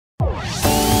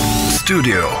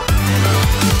Studio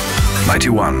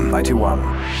 91.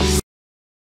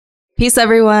 Peace,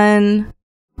 everyone.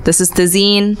 This is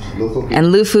Tazeen and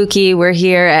LuFuki. We're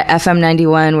here at FM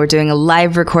 91. We're doing a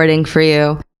live recording for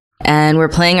you. And we're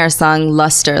playing our song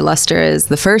Luster. Luster is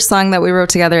the first song that we wrote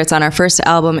together. It's on our first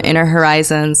album, Inner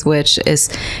Horizons, which is,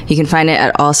 you can find it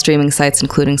at all streaming sites,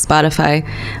 including Spotify.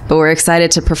 But we're excited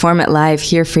to perform it live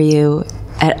here for you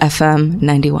at FM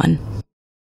 91.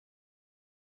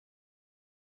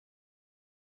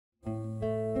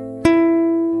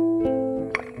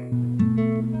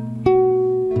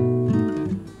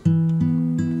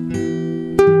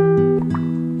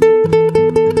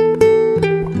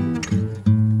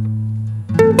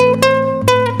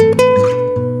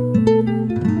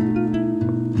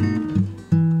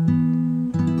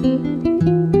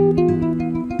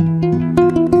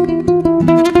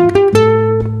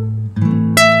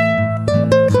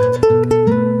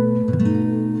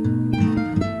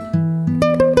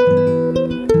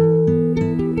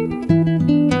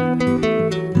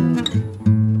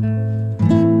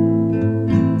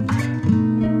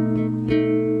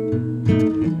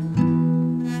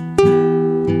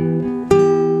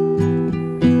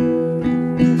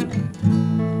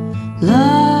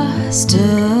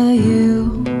 Luster,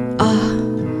 you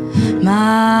are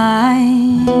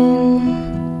mine.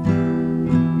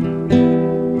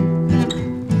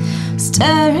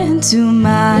 Stare into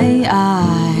my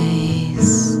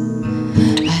eyes,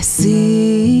 I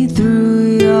see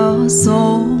through your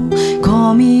soul.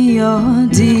 Call me your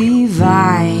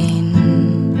divine.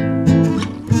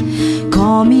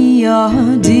 Call me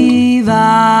your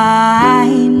divine.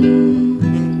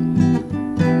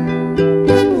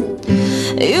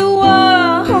 You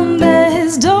want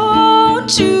this,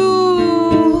 don't you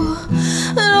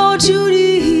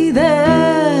need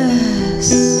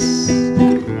this?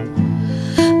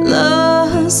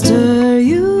 Luster,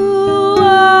 you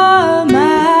are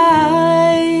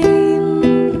mine.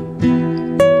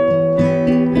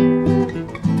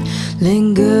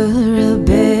 Linger a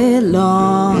bit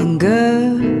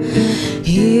longer,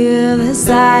 hear the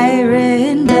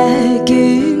siren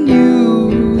beckon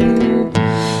you.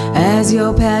 As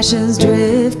your passions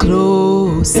drift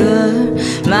closer,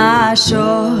 my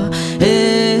shore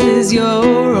is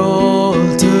your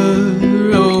altar.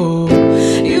 Oh,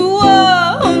 you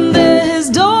want this,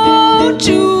 don't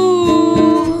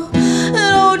you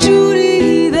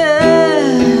need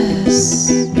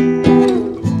this?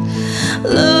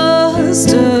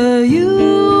 Luster,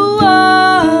 you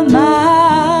are mine.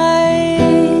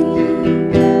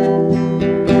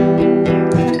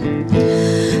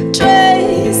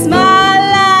 Trace my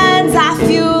lines, I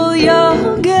feel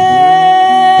your gaze.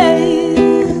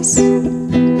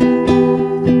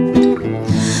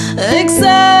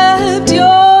 Accept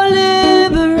your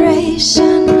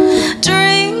liberation,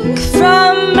 dream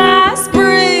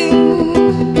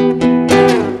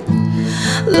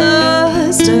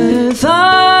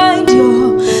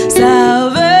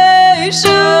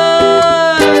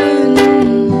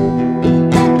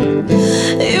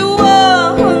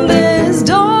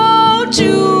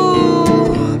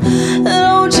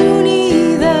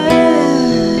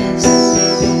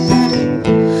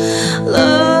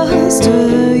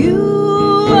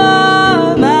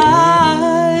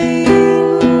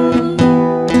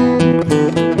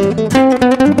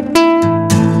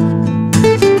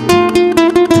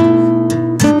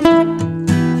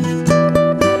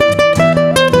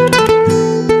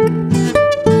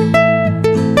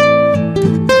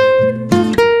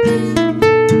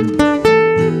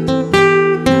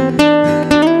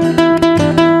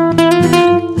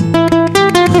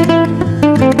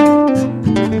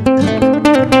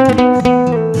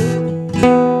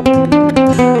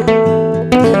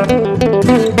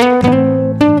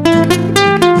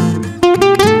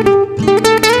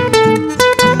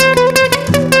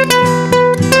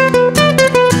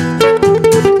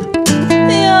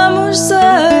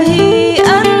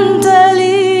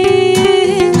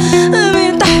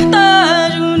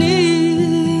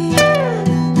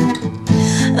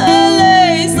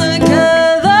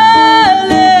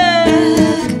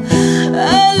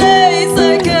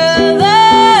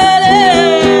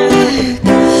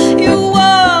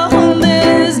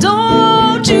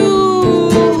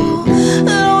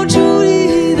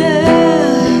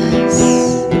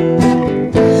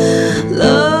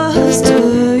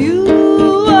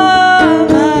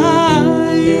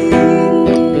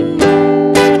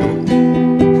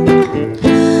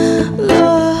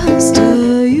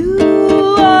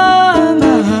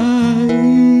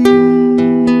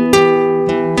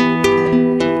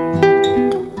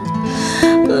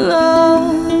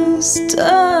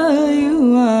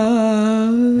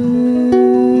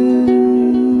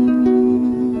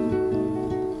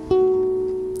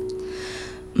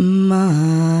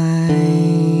mine.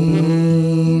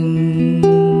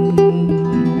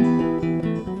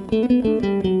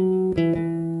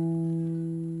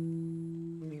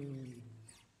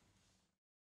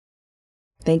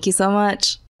 Thank you so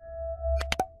much.